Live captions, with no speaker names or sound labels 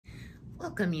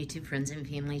Welcome, YouTube friends and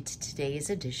family, to today's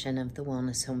edition of The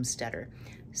Wellness Homesteader.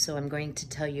 So I'm going to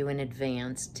tell you in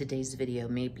advance, today's video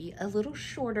may be a little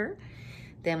shorter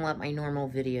than what my normal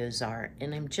videos are.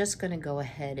 And I'm just going to go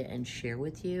ahead and share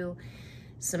with you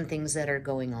some things that are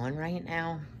going on right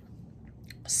now.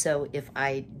 So if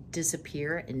I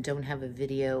disappear and don't have a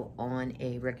video on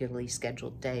a regularly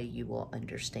scheduled day, you will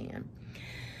understand.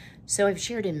 So I've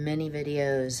shared in many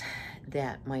videos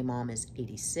that my mom is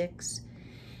 86.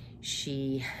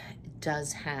 She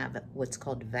does have what's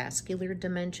called vascular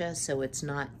dementia, so it's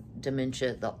not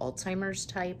dementia, the Alzheimer's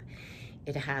type.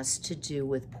 It has to do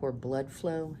with poor blood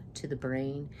flow to the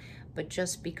brain. But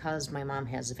just because my mom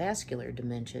has vascular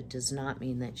dementia does not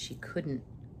mean that she couldn't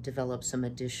develop some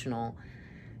additional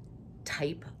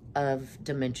type of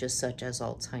dementia, such as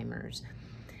Alzheimer's.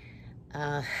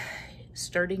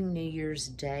 Starting New Year's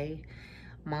Day,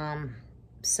 Mom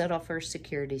set off her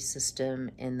security system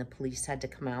and the police had to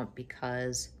come out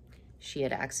because she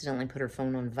had accidentally put her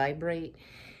phone on vibrate.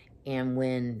 And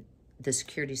when the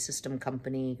security system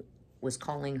company was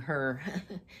calling her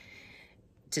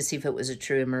to see if it was a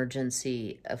true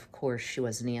emergency, of course, she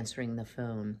wasn't answering the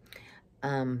phone.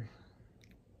 The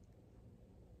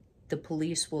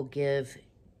police will give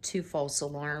 2 false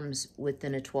alarms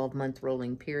within a 12-month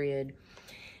rolling period.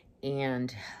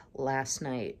 And last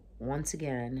night, once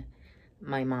again,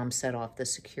 my mom set off the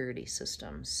security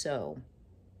system. So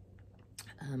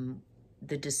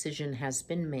the decision has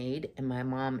been made, and my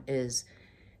mom is,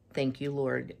 thank you,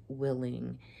 Lord,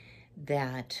 willing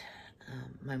that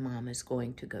my mom is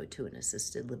going to go to an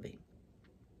assisted living.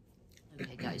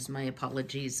 Okay, guys, my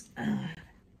apologies.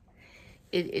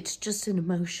 It's just an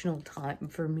emotional time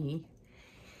for me,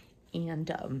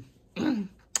 and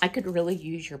I could really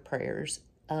use your prayers.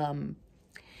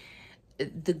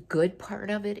 The good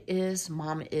part of it is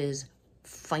Mom is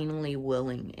finally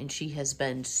willing, and she has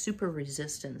been super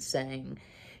resistant, saying,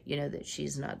 you know, that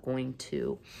she's not going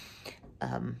to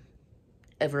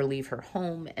ever leave her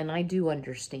home. And I do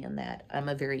understand that. I'm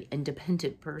a very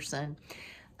independent person.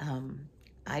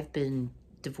 I've been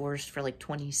divorced for like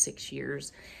 26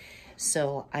 years,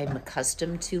 so I'm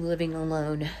accustomed to living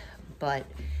alone, but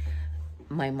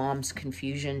my mom's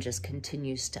confusion just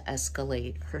continues to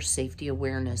escalate. Her safety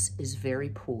awareness is very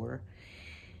poor.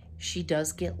 She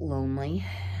does get lonely.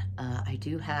 I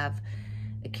do have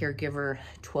a caregiver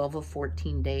 12 of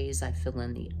 14 days. I fill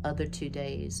in the other 2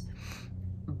 days,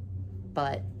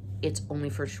 but it's only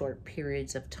for short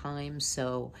periods of time.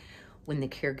 So when the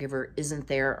caregiver isn't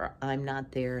there or I'm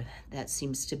not there, that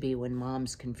seems to be when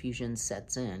Mom's confusion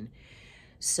sets in.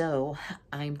 So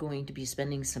I'm going to be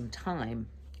spending some time,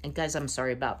 and guys, I'm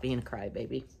sorry about being a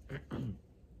crybaby,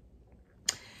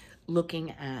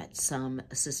 looking at some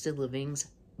assisted livings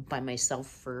by myself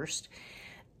first.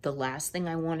 The last thing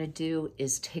I want to do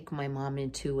is take my mom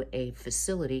into a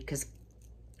facility, because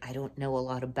I don't know a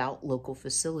lot about local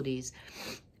facilities,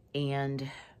 and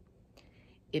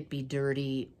it be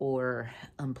dirty or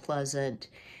unpleasant.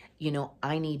 You know,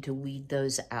 I need to weed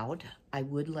those out. I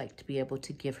would like to be able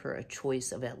to give her a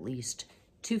choice of at least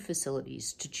 2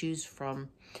 facilities to choose from,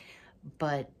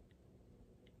 but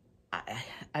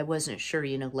I wasn't sure.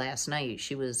 You know, last night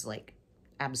she was like,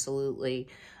 absolutely,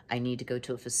 I need to go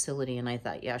to a facility, and I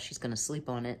thought, yeah, she's going to sleep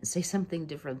on it and say something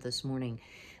different this morning.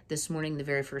 This morning, the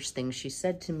very first thing she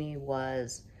said to me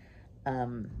was,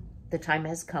 the time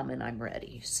has come and I'm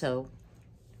ready. So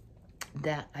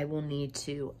that I will need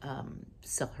to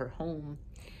sell her home,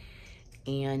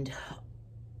 and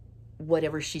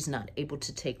whatever she's not able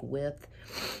to take with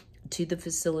to the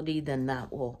facility, then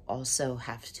that will also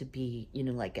have to be, you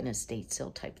know, like an estate sale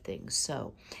type thing.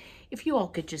 So if you all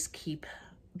could just keep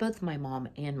both my mom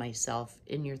and myself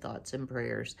in your thoughts and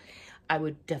prayers, I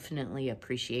would definitely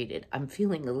appreciate it. I'm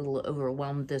feeling a little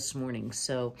overwhelmed this morning,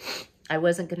 so I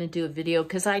wasn't going to do a video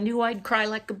because I knew I'd cry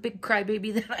like a big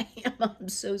crybaby that I am. I'm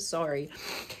so sorry.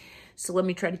 So let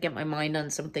me try to get my mind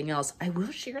on something else. I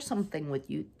will share something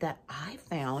with you that I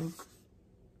found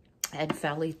at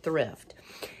Valley Thrift.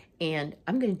 And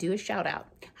I'm going to do a shout out.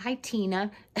 Hi,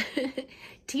 Tina.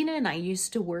 Tina and I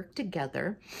used to work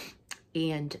together,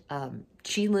 and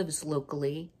she lives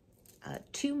locally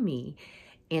to me.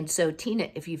 And so, Tina,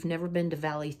 if you've never been to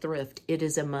Valley Thrift, it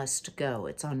is a must go.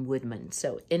 It's on Woodman.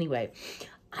 So anyway,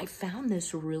 I found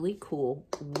this really cool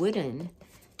wooden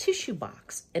tissue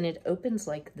box, and it opens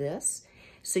like this.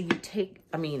 So you take,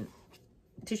 I mean,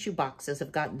 tissue boxes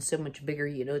have gotten so much bigger,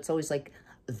 you know, it's always like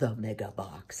the mega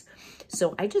box.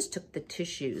 So I just took the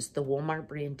tissues, the Walmart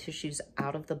brand tissues,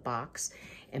 out of the box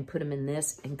and put them in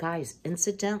this. And guys,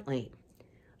 incidentally,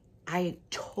 I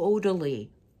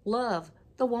totally love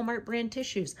the Walmart brand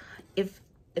tissues. If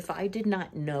if I did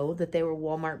not know that they were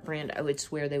Walmart brand, I would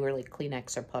swear they were like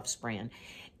Kleenex or Puffs brand.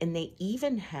 And they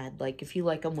even had, like, if you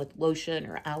like them with lotion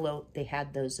or aloe, they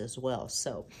had those as well.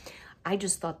 So I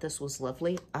just thought this was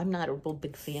lovely. I'm not a real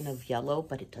big fan of yellow,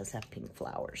 but it does have pink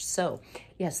flowers. So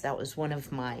yes, that was one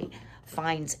of my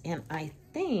finds. And I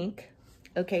think,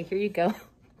 okay, here you go.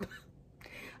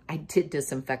 I did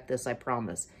disinfect this, I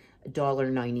promise.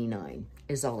 $1.99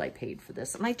 is all I paid for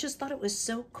this. And I just thought it was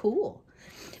so cool.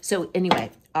 So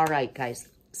anyway, all right, guys,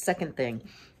 second thing.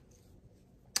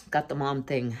 Got the mom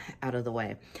thing out of the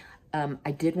way.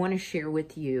 I did want to share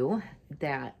with you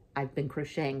that I've been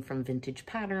crocheting from Vintage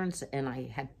Patterns, and I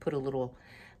had put a little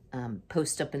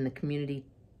post up in the community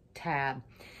tab,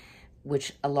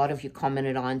 which a lot of you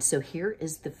commented on. So here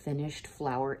is the finished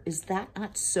flower. Is that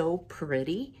not so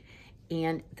pretty?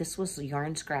 And this was the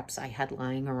yarn scraps I had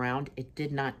lying around. It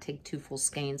did not take 2 full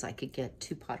skeins. I could get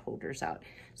 2 pot holders out.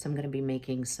 So I'm going to be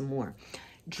making some more.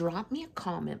 Drop me a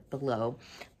comment below.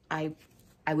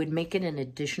 I would make it an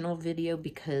additional video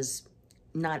because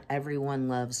not everyone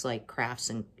loves like crafts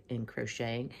and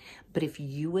crocheting. But if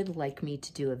you would like me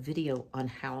to do a video on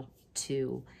how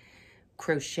to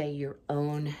crochet your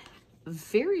own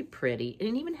very pretty, and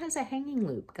it even has a hanging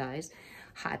loop, guys,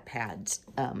 hot pads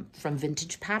from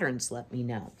Vintage Patterns, let me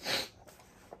know.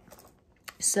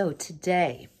 So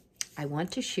today I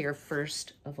want to share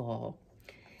first of all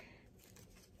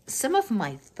some of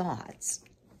my thoughts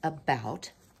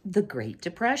about the Great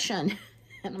Depression.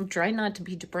 And I'm trying not to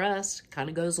be depressed. Kind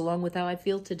of goes along with how I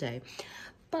feel today.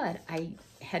 But I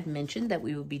had mentioned that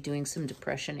we would be doing some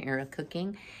Depression era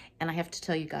cooking. And I have to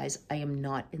tell you guys, I am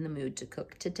not in the mood to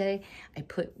cook today. I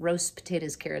put roast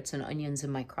potatoes, carrots, and onions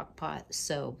in my crock pot.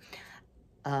 So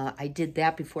I did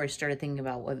that before I started thinking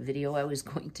about what video I was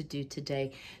going to do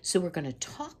today. So we're going to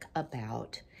talk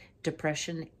about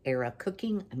Depression era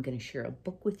cooking. I'm going to share a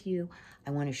book with you.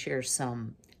 I want to share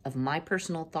some of my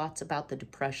personal thoughts about the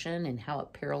Depression and how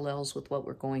it parallels with what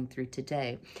we're going through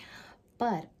today.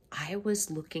 But I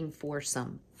was looking for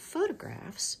some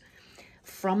photographs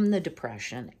from the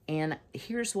Depression, and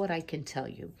here's what I can tell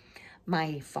you.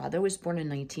 My father was born in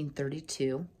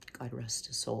 1932, God rest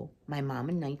his soul. My mom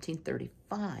in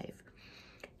 1935.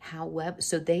 However,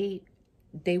 so they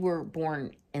were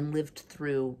born and lived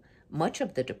through much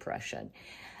of the Depression.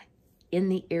 In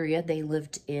the area, they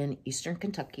lived in eastern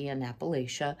Kentucky and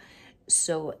Appalachia,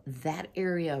 so that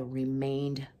area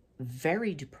remained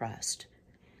very depressed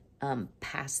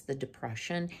past the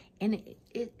Depression, and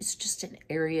it's just an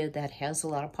area that has a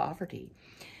lot of poverty.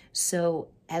 So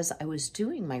as I was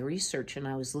doing my research and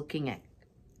I was looking at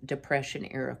Depression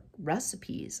era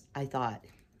recipes, I thought,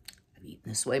 I've eaten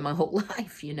this way my whole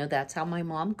life. You know, that's how my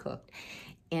mom cooked.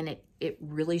 And it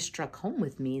really struck home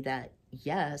with me that,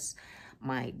 yes,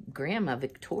 my grandma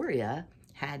Victoria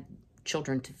had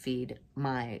children to feed.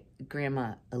 My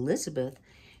grandma Elizabeth,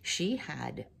 she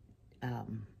had,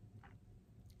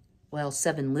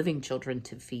 7 living children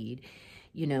to feed,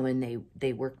 you know, and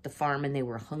they worked the farm and they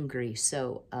were hungry.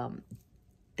 So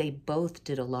they both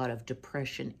did a lot of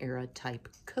Depression era type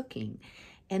cooking.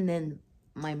 And then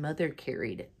my mother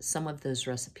carried some of those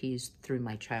recipes through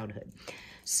my childhood.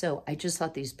 So I just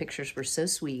thought these pictures were so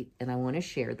sweet and I want to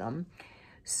share them.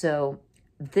 So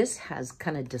this has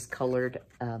kind of discolored,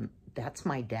 that's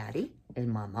my daddy and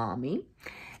my mommy.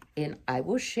 And I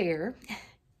will share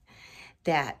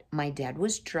that my dad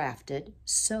was drafted,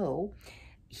 so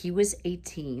he was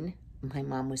 18, my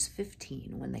mom was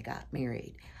 15 when they got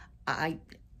married.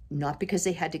 Not because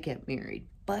they had to get married,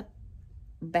 but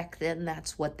back then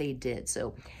that's what they did.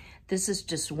 So this is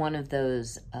just one of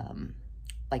those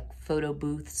like photo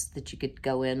booths that you could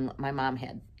go in. My mom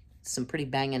had some pretty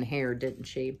banging hair, didn't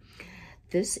she?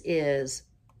 This is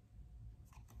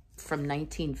from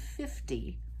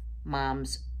 1950,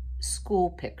 Mom's school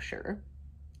picture.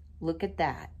 Look at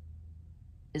that.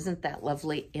 Isn't that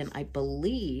lovely? And I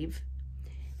believe,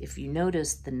 if you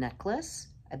notice the necklace,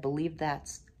 I believe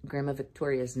that's Grandma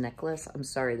Victoria's necklace. I'm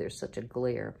sorry, there's such a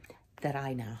glare that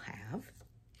I now have.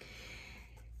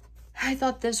 I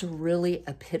thought this really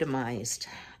epitomized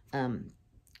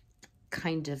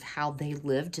kind of how they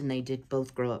lived, and they did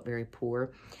both grow up very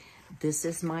poor. This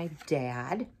is my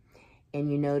dad,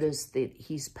 and you notice that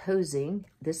he's posing.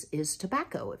 This is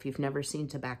tobacco, if you've never seen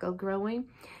tobacco growing.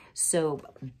 So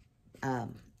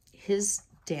his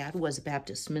dad was a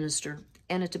Baptist minister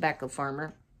and a tobacco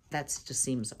farmer. That just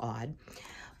seems odd.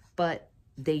 But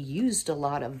they used a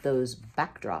lot of those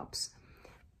backdrops,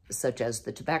 such as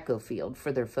the tobacco field,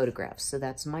 for their photographs. So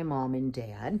that's my mom and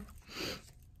dad.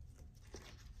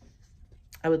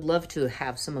 I would love to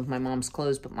have some of my mom's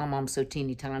clothes, but my mom's so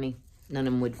teeny tiny, none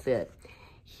of them would fit.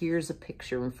 Here's a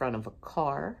picture in front of a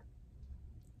car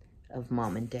of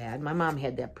mom and dad. My mom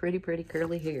had that pretty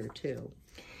curly hair too.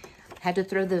 Had to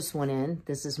throw this one in.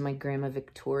 This is my Grandma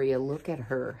Victoria. Look at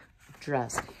her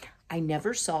dress. I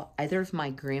never saw either of my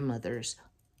grandmothers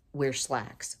wear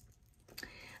slacks.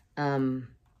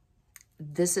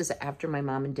 This is after my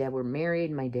mom and dad were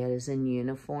married. My dad is in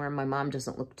uniform. My mom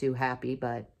doesn't look too happy,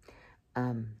 but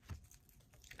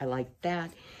I like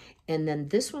that. And then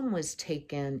this one was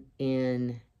taken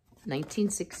in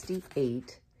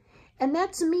 1968. And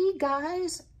that's me,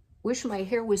 guys. Wish my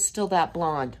hair was still that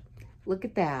blonde. Look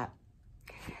at that.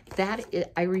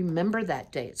 I remember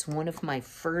that day. It's one of my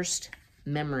first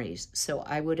memories. So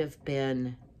I would have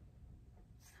been,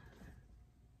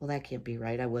 well, that can't be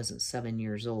right. I wasn't 7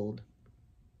 years old.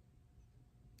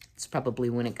 It's probably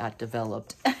when it got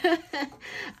developed.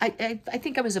 I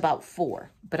think I was about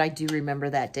 4, but I do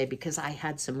remember that day because I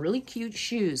had some really cute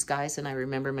shoes, guys, and I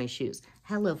remember my shoes.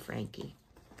 Hello, Frankie.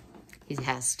 He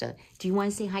has to. Do you want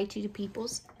to say hi to the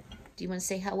peoples? Do you want to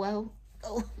say hello?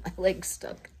 Oh, my leg's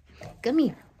stuck. Come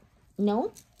here.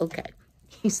 No? Okay.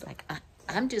 He's like,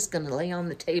 I'm just going to lay on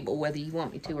the table whether you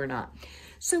want me to or not.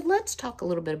 So let's talk a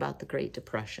little bit about the Great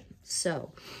Depression.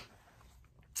 So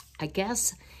I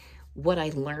guess what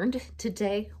I learned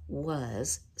today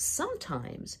was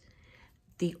sometimes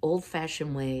the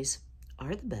old-fashioned ways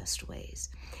are the best ways.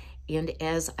 And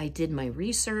as I did my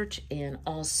research, and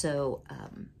also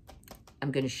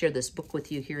I'm going to share this book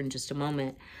with you here in just a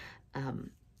moment,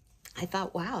 I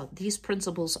thought, wow, these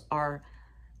principles are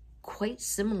quite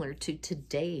similar to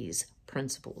today's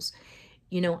principles.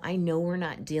 You know, I know we're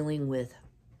not dealing with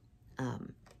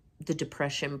the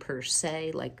Depression per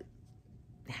se, like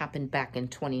happened back in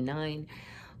 29,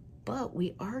 but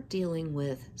we are dealing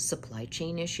with supply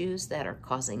chain issues that are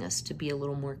causing us to be a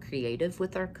little more creative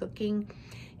with our cooking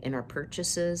and our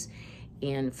purchases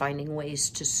and finding ways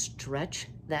to stretch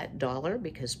that dollar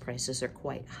because prices are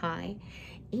quite high.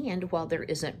 And while there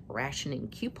isn't rationing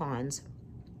coupons,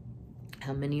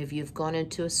 how many of you have gone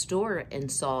into a store and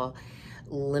saw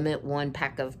limit 1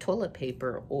 pack of toilet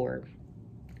paper or,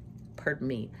 pardon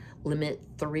me, limit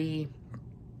 3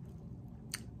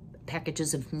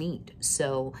 packages of meat?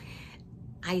 So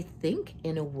I think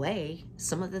in a way,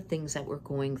 some of the things that we're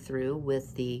going through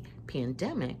with the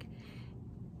pandemic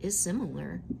is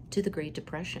similar to the Great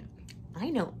Depression. I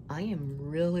know I am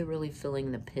really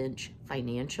feeling the pinch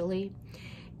financially,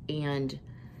 and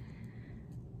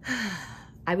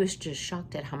I was just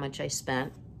shocked at how much I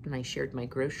spent, and I shared my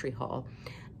grocery haul.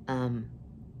 And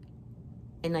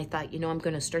I thought, you know, I'm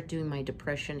going to start doing my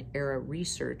Depression era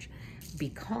research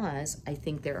because I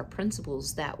think there are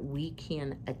principles that we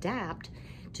can adapt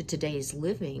to today's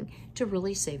living to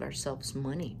really save ourselves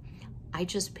money. I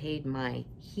just paid my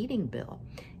heating bill.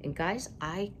 And guys,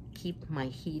 I keep my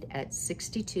heat at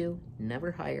 62,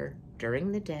 never higher,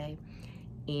 during the day.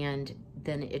 And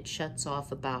then it shuts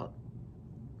off about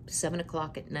 7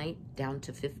 o'clock at night, down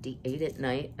to 58 at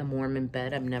night. I'm warm in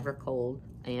bed. I'm never cold.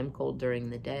 I am cold during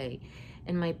the day.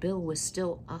 And my bill was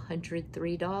still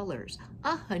 $103.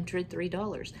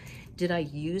 $103. Did I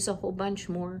use a whole bunch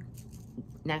more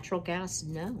natural gas?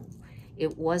 No,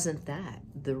 it wasn't that.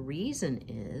 The reason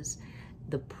is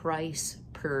the price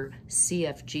per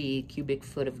CFG, cubic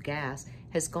foot of gas,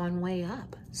 has gone way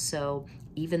up. So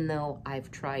even though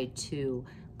I've tried to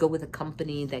go with a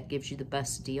company that gives you the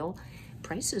best deal,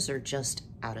 prices are just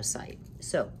out of sight.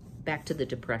 So back to the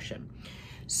Depression.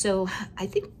 So I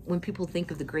think when people think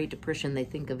of the Great Depression, they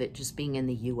think of it just being in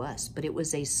the US, but it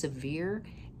was a severe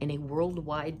and a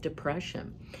worldwide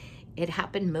depression. It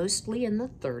happened mostly in the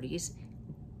 30s.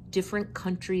 Different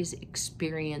countries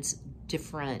experience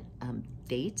different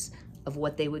dates of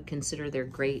what they would consider their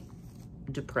Great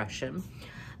Depression.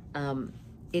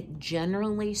 It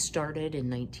generally started in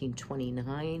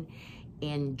 1929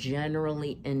 and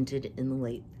generally ended in the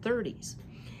late 30s.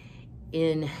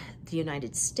 In the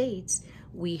United States,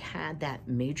 we had that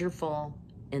major fall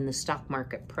in the stock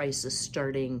market prices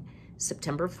starting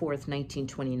September 4th,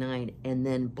 1929, and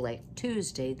then Black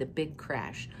Tuesday, the big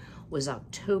crash, was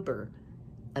October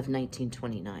of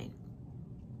 1929.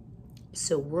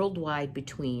 So worldwide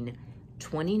between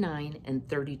 29 and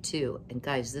 32, and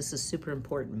guys, this is super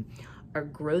important, our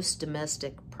gross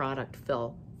domestic product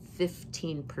fell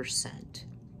 15%.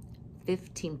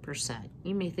 15%.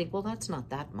 You may think, well, that's not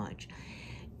that much.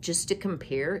 Just to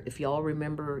compare, if y'all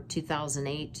remember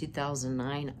 2008,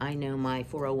 2009, I know my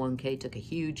 401k took a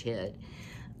huge hit.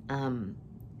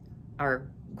 Our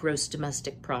gross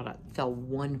domestic product fell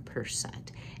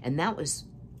 1%. And that was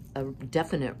a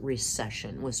definite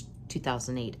recession, was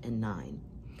 2008 and 9.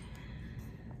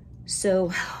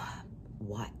 So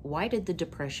Why did the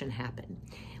Depression happen?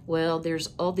 Well, there's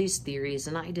all these theories,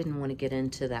 and I didn't want to get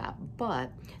into that,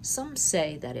 but some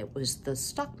say that it was the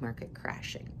stock market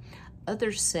crashing.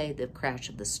 Others say the crash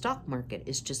of the stock market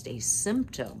is just a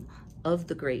symptom of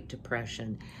the Great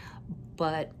Depression,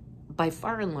 but by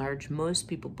far and large, most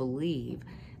people believe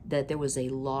that there was a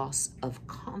loss of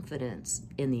confidence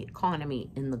in the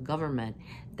economy, in the government,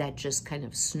 that just kind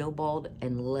of snowballed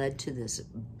and led to this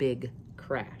big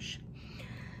crash.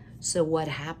 So what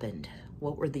happened?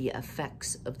 What were the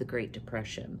effects of the Great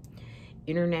Depression?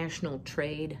 International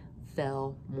trade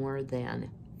fell more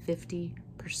than 50%.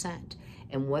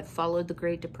 And what followed the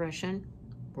Great Depression?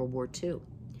 World War II.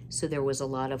 So there was a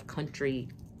lot of country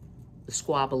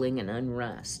squabbling and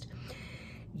unrest.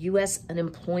 U.S.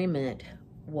 unemployment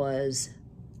was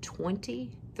 23%.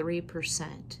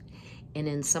 And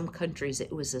in some countries,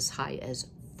 it was as high as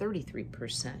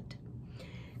 33%.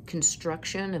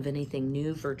 Construction of anything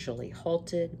new virtually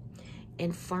halted,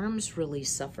 and farms really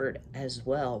suffered as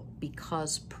well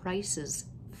because prices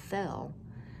fell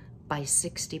by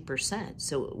 60%.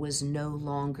 So it was no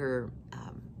longer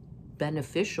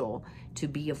beneficial to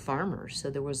be a farmer. So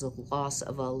there was a loss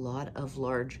of a lot of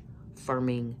large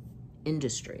farming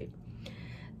industry.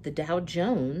 The Dow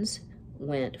Jones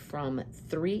went from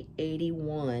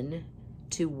 381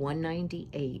 to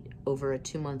 198 over a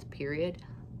 2-month period,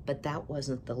 but that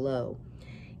wasn't the low.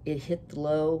 It hit the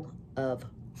low of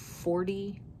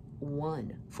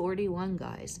 41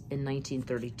 guys in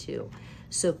 1932.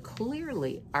 So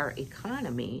clearly our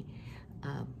economy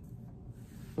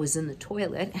was in the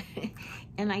toilet,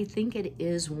 and I think it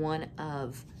is one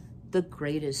of the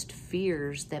greatest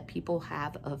fears that people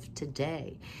have of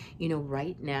today. You know,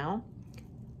 right now,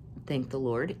 thank the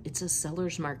Lord, it's a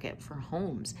seller's market for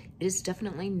homes. It is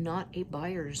definitely not a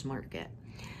buyer's market.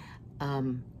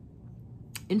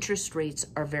 Interest rates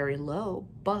are very low,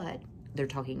 but they're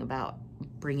talking about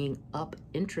bringing up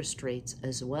interest rates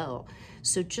as well.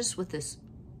 So just with this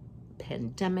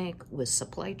pandemic, with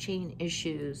supply chain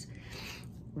issues,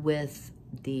 with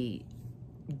the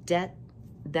debt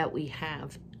that we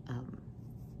have,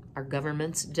 our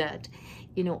government's debt,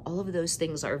 you know, all of those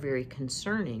things are very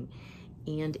concerning.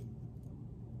 And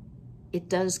it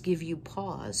does give you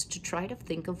pause to try to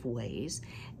think of ways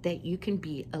that you can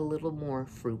be a little more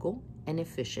frugal and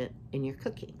efficient in your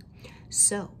cooking.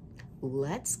 So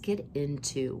let's get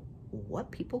into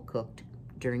what people cooked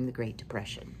during the Great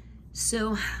Depression.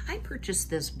 So I purchased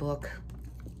this book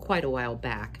quite a while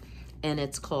back, and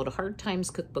it's called Hard Times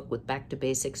Cookbook with Back to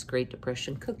Basics Great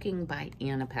Depression Cooking by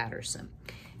Anna Patterson.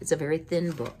 It's a very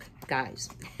thin book, guys.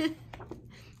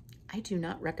 I do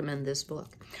not recommend this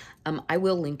book. I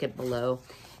will link it below.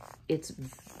 It's,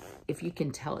 if you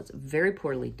can tell, it's very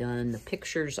poorly done. The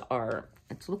pictures are,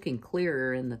 it's looking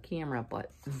clearer in the camera,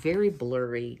 but very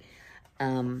blurry.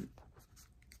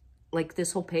 Like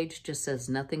this whole page just says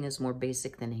nothing is more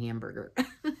basic than a hamburger.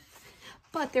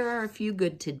 But there are a few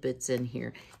good tidbits in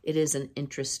here. It is an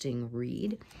interesting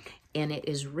read, and it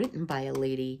is written by a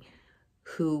lady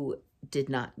who did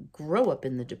not grow up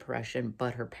in the Depression,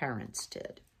 but her parents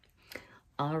did.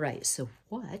 All right, so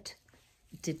what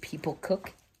did people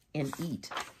cook and eat?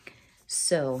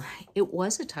 So it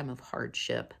was a time of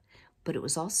hardship, but it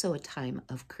was also a time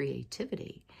of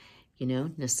creativity. You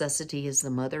know, necessity is the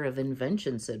mother of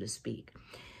invention, so to speak.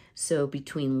 So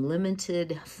between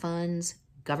limited funds,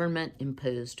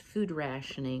 government-imposed food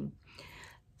rationing,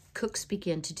 cooks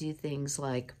began to do things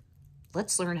like,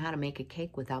 let's learn how to make a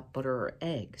cake without butter or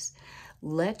eggs.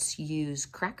 Let's use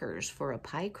crackers for a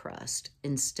pie crust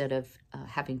instead of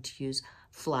having to use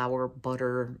flour,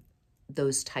 butter,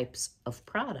 those types of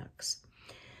products.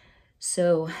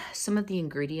 So some of the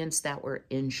ingredients that were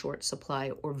in short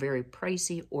supply or very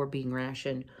pricey or being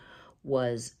rationed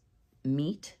was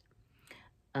meat.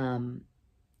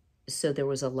 So there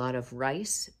was a lot of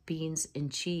rice, beans,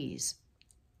 and cheese.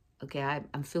 Okay,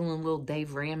 I'm feeling a little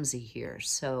Dave Ramsey here.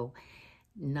 So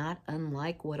not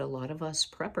unlike what a lot of us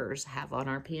preppers have on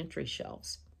our pantry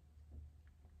shelves.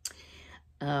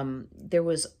 There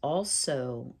was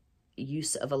also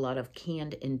use of a lot of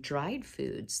canned and dried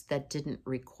foods that didn't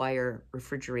require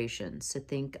refrigeration. So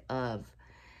think of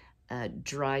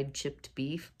dried chipped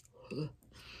beef.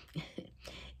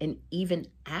 And even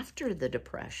after the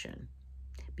Depression,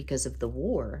 because of the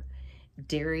war,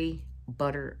 dairy,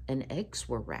 butter, and eggs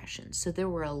were rationed. So there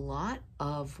were a lot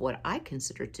of what I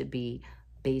consider to be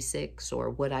basics, or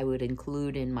what I would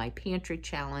include in my pantry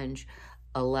challenge,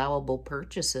 allowable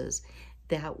purchases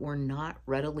that were not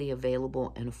readily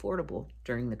available and affordable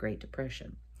during the Great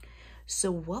Depression.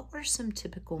 So what were some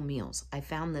typical meals? I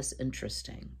found this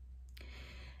interesting.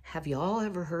 Have y'all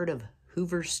ever heard of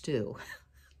Hoover stew?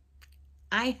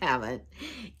 I haven't.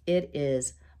 It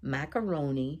is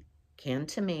macaroni, canned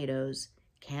tomatoes,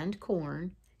 canned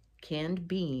corn, canned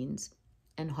beans,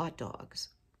 and hot dogs.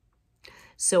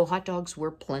 So hot dogs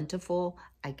were plentiful.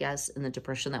 I guess in the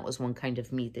Depression, that was one kind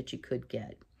of meat that you could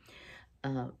get.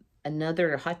 Uh,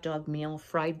 Another hot dog meal,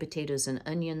 fried potatoes and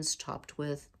onions topped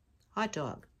with hot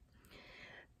dog.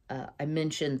 I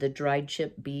mentioned the dried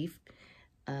chip beef.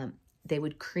 Um, they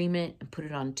would cream it and put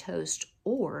it on toast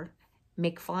or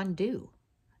make fondue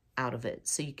out of it.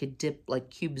 So you could dip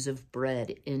like cubes of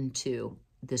bread into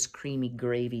this creamy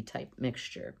gravy type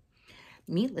mixture.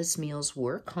 Meatless meals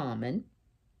were common.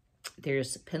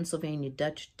 There's a Pennsylvania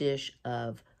Dutch dish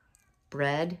of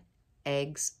bread,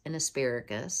 eggs, and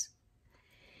asparagus.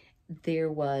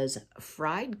 There was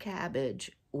fried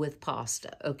cabbage with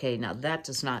pasta. Okay, now that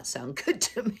does not sound good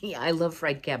to me. I love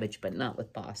fried cabbage, but not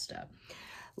with pasta.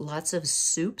 Lots of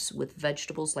soups with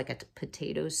vegetables, like a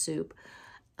potato soup,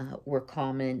 were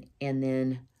common. And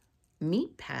then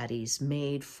meat patties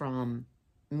made from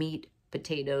meat,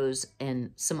 potatoes,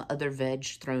 and some other veg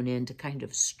thrown in to kind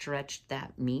of stretch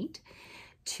that meat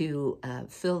to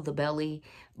fill the belly,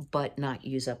 but not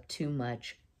use up too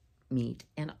much meat.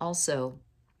 And also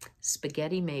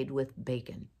spaghetti made with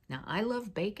bacon. Now, I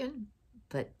love bacon,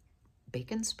 but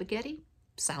bacon spaghetti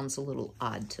sounds a little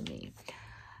odd to me.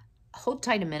 Hold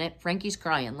tight a minute. Frankie's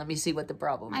crying. Let me see what the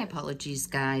problem is. My apologies,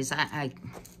 guys.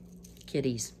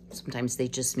 Kitties, sometimes they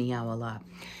just meow a lot.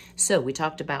 So we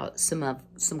talked about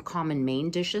some common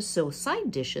main dishes. So side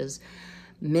dishes,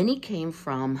 many came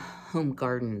from home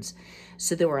gardens.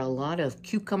 So there were a lot of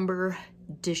cucumber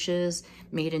dishes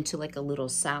made into like a little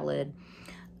salad.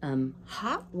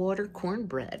 Hot water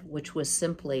cornbread, which was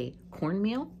simply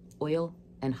cornmeal, oil,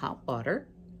 and hot water.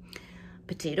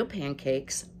 Potato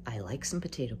pancakes. I like some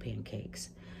potato pancakes.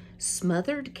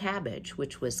 Smothered cabbage,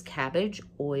 which was cabbage,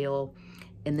 oil,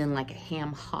 and then like a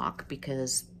ham hock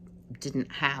because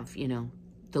didn't have,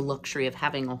 the luxury of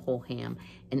having a whole ham,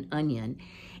 and onion,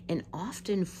 and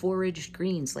often foraged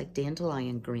greens like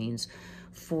dandelion greens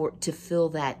to fill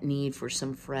that need for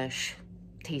some fresh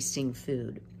tasting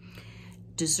food.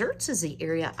 Desserts is the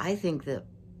area I think that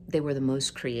they were the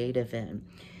most creative in.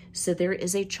 So there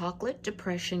is a chocolate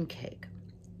depression cake,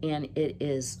 and it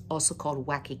is also called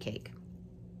wacky cake.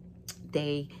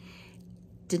 They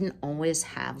didn't always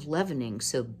have leavening,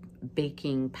 so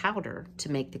baking powder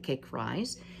to make the cake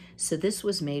rise. So this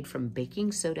was made from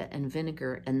baking soda and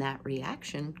vinegar, and that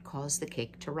reaction caused the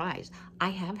cake to rise. I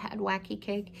have had wacky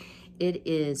cake. It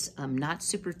is not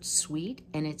super sweet,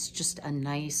 and it's just a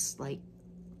nice like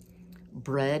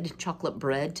bread, chocolate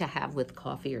bread to have with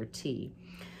coffee or tea.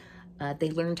 They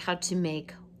learned how to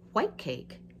make white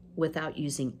cake without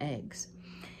using eggs.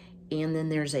 And then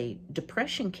there's a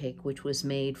depression cake, which was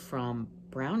made from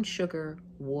brown sugar,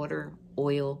 water,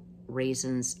 oil,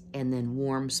 raisins, and then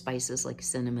warm spices like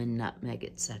cinnamon, nutmeg,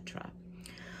 etc.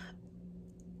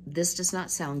 This does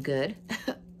not sound good.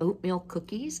 Oatmeal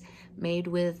cookies made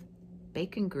with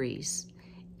bacon grease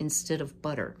instead of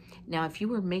butter. Now, if you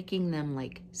were making them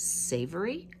like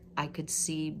savory, I could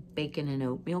see bacon and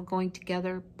oatmeal going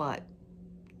together, but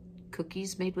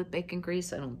cookies made with bacon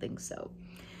grease, I don't think so.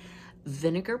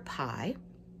 Vinegar pie,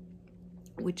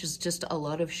 which is just a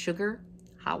lot of sugar,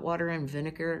 hot water, and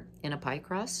vinegar in a pie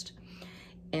crust.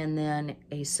 And then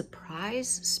a surprise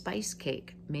spice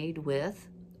cake made with,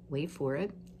 wait for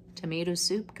it, tomato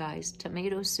soup, guys,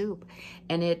 tomato soup.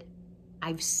 And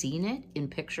I've seen it in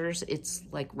pictures. It's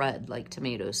like red, like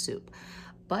tomato soup,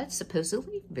 but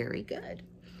supposedly very good.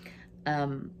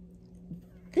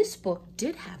 This book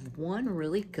did have one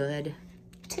really good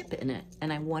tip in it,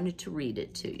 and I wanted to read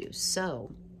it to you.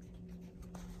 So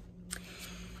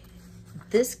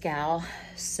this gal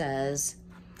says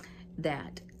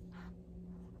that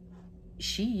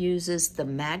she uses the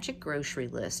magic grocery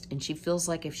list, and she feels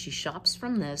like if she shops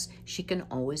from this, she can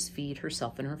always feed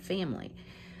herself and her family.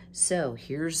 So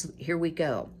here we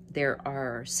go. There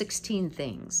are 16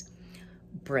 things: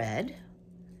 bread,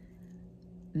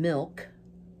 milk,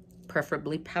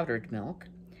 preferably powdered milk,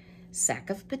 sack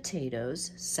of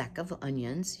potatoes, sack of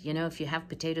onions. If you have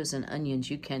potatoes and onions,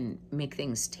 you can make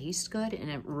things taste good, and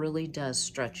it really does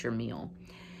stretch your meal.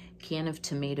 Can of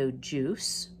tomato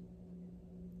juice,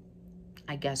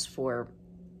 I guess for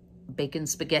bacon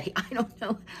spaghetti, I don't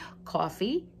know.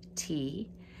 Coffee, tea,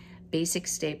 basic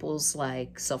staples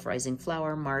like self-rising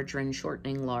flour, margarine,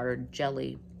 shortening lard,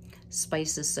 jelly,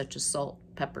 spices such as salt,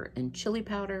 pepper, and chili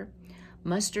powder,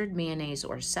 mustard, mayonnaise,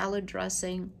 or salad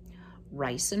dressing,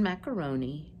 rice and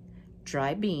macaroni,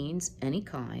 dry beans, any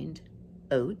kind,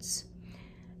 oats,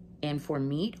 and for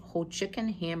meat, whole chicken,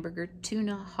 hamburger,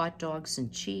 tuna, hot dogs,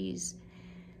 and cheese,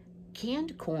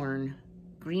 canned corn,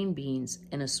 green beans,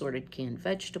 and assorted canned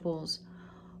vegetables.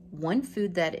 One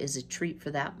food that is a treat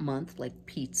for that month, like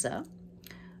pizza.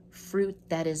 Fruit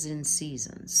that is in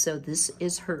season. So this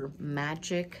is her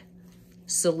magic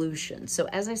solution. So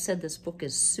as I said, this book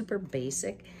is super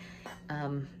basic.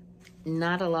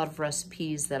 Not a lot of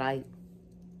recipes that I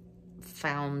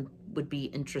found would be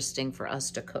interesting for us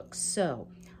to cook. So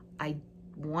I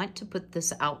want to put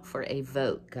this out for a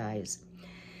vote, guys.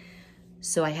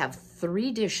 So I have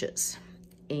 3 dishes,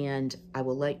 and I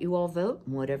will let you all vote.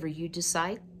 Whatever you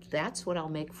decide, that's what I'll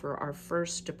make for our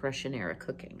first Depression era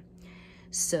cooking.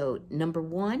 So number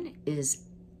 1 is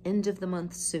end of the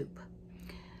month soup.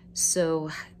 So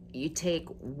you take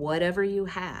whatever you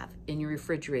have in your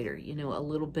refrigerator, you know, a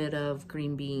little bit of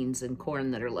green beans and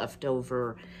corn that are left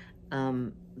over,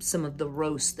 some of the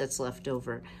roast that's left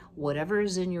over, whatever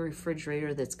is in your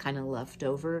refrigerator that's kind of left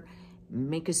over,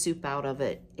 make a soup out of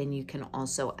it. And you can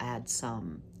also add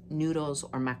some noodles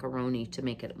or macaroni to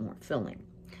make it more filling.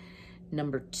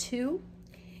 Number 2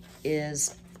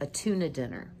 is a tuna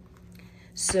dinner.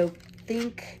 So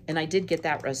think, and I did get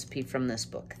that recipe from this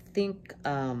book, think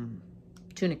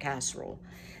tuna casserole.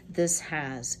 This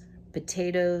has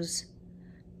potatoes,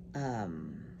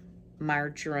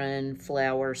 margarine,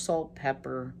 flour, salt,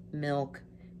 pepper, milk,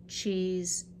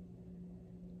 cheese,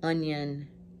 onion,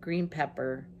 green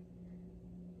pepper,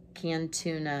 canned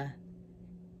tuna,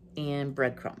 and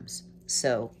breadcrumbs.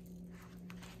 So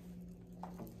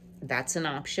that's an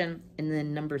option. And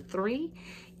then number 3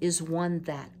 is one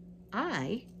that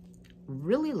I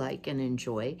really like and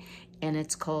enjoy, and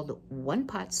it's called one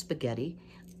pot spaghetti.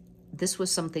 This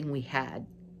was something we had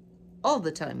all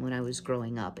the time when I was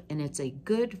growing up, and it's a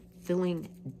good filling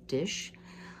dish,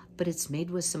 but it's made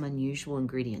with some unusual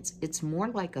ingredients. It's more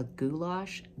like a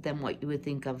goulash than what you would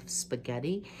think of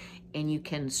spaghetti, and you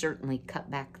can certainly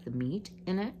cut back the meat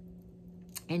in it,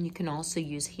 and you can also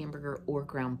use hamburger or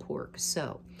ground pork.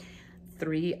 So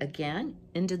 3 again,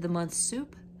 end of the month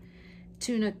soup,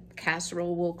 tuna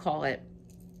casserole we'll call it,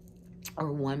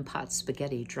 or one pot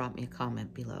spaghetti. Drop me a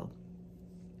comment below.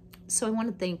 So I want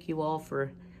to thank you all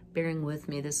for bearing with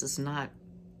me. This is not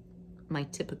my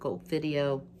typical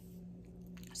video.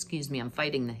 Excuse me, I'm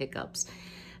fighting the hiccups.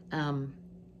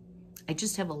 I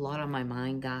just have a lot on my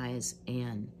mind, guys,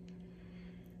 and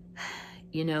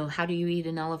you know, how do you eat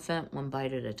an elephant? One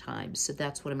bite at a time. So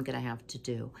that's what I'm going to have to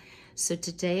do. So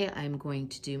today I'm going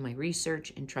to do my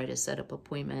research and try to set up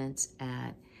appointments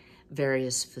at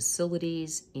various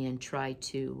facilities and try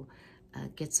to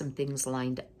get some things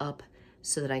lined up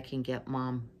so that I can get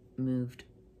Mom moved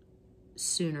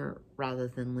sooner rather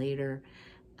than later.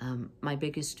 My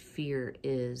biggest fear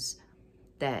is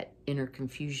that in her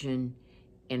confusion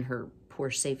and her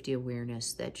poor safety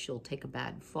awareness that she'll take a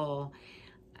bad fall.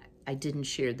 I didn't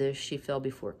share this. She fell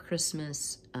before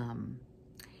Christmas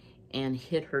and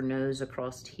hit her nose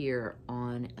across here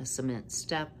on a cement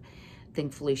step.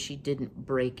 Thankfully, she didn't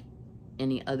break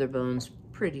any other bones.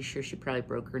 Pretty sure she probably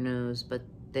broke her nose, but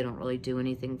they don't really do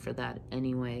anything for that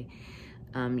anyway.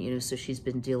 You know, so she's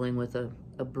been dealing with a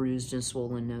bruised and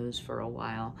swollen nose for a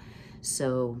while.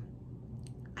 So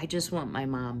I just want my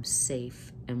mom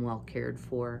safe and well cared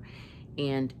for.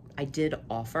 And I did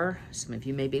offer, some of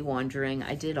you may be wondering,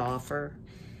 I did offer,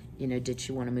 you know, did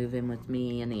she want to move in with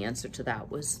me? And the answer to that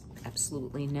was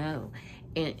absolutely no.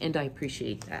 And I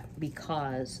appreciate that,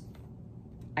 because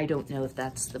I don't know if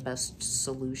that's the best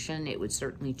solution. It would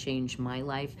certainly change my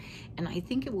life. And I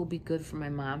think it will be good for my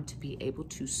mom to be able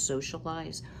to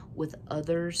socialize with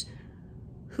others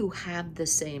who have the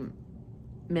same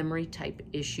memory type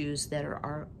issues that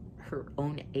are her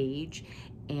own age,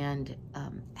 and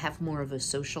have more of a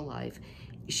social life.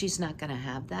 She's not gonna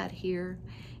have that here.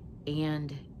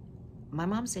 And my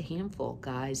mom's a handful,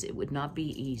 guys. It would not be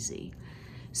easy.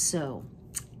 So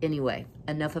anyway,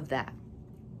 enough of that.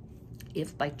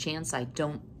 If by chance I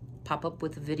don't pop up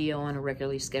with a video on a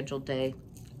regularly scheduled day,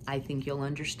 I think you'll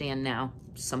understand now.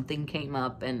 Something came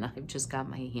up and I've just got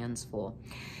my hands full.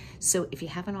 So if you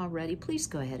haven't already, please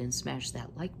go ahead and smash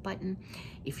that like button.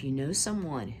 If you know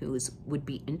someone who would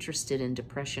be interested in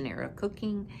Depression era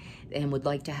cooking and would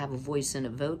like to have a voice and a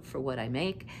vote for what I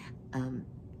make,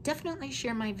 definitely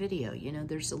share my video. You know,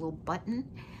 there's a little button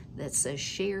that says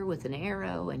share with an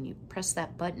arrow, and you press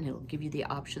that button, it'll give you the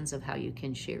options of how you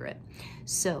can share it.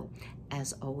 So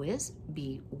as always,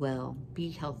 be well,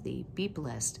 be healthy, be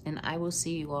blessed, and I will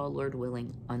see you all, Lord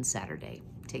willing, on Saturday.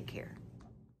 Take care.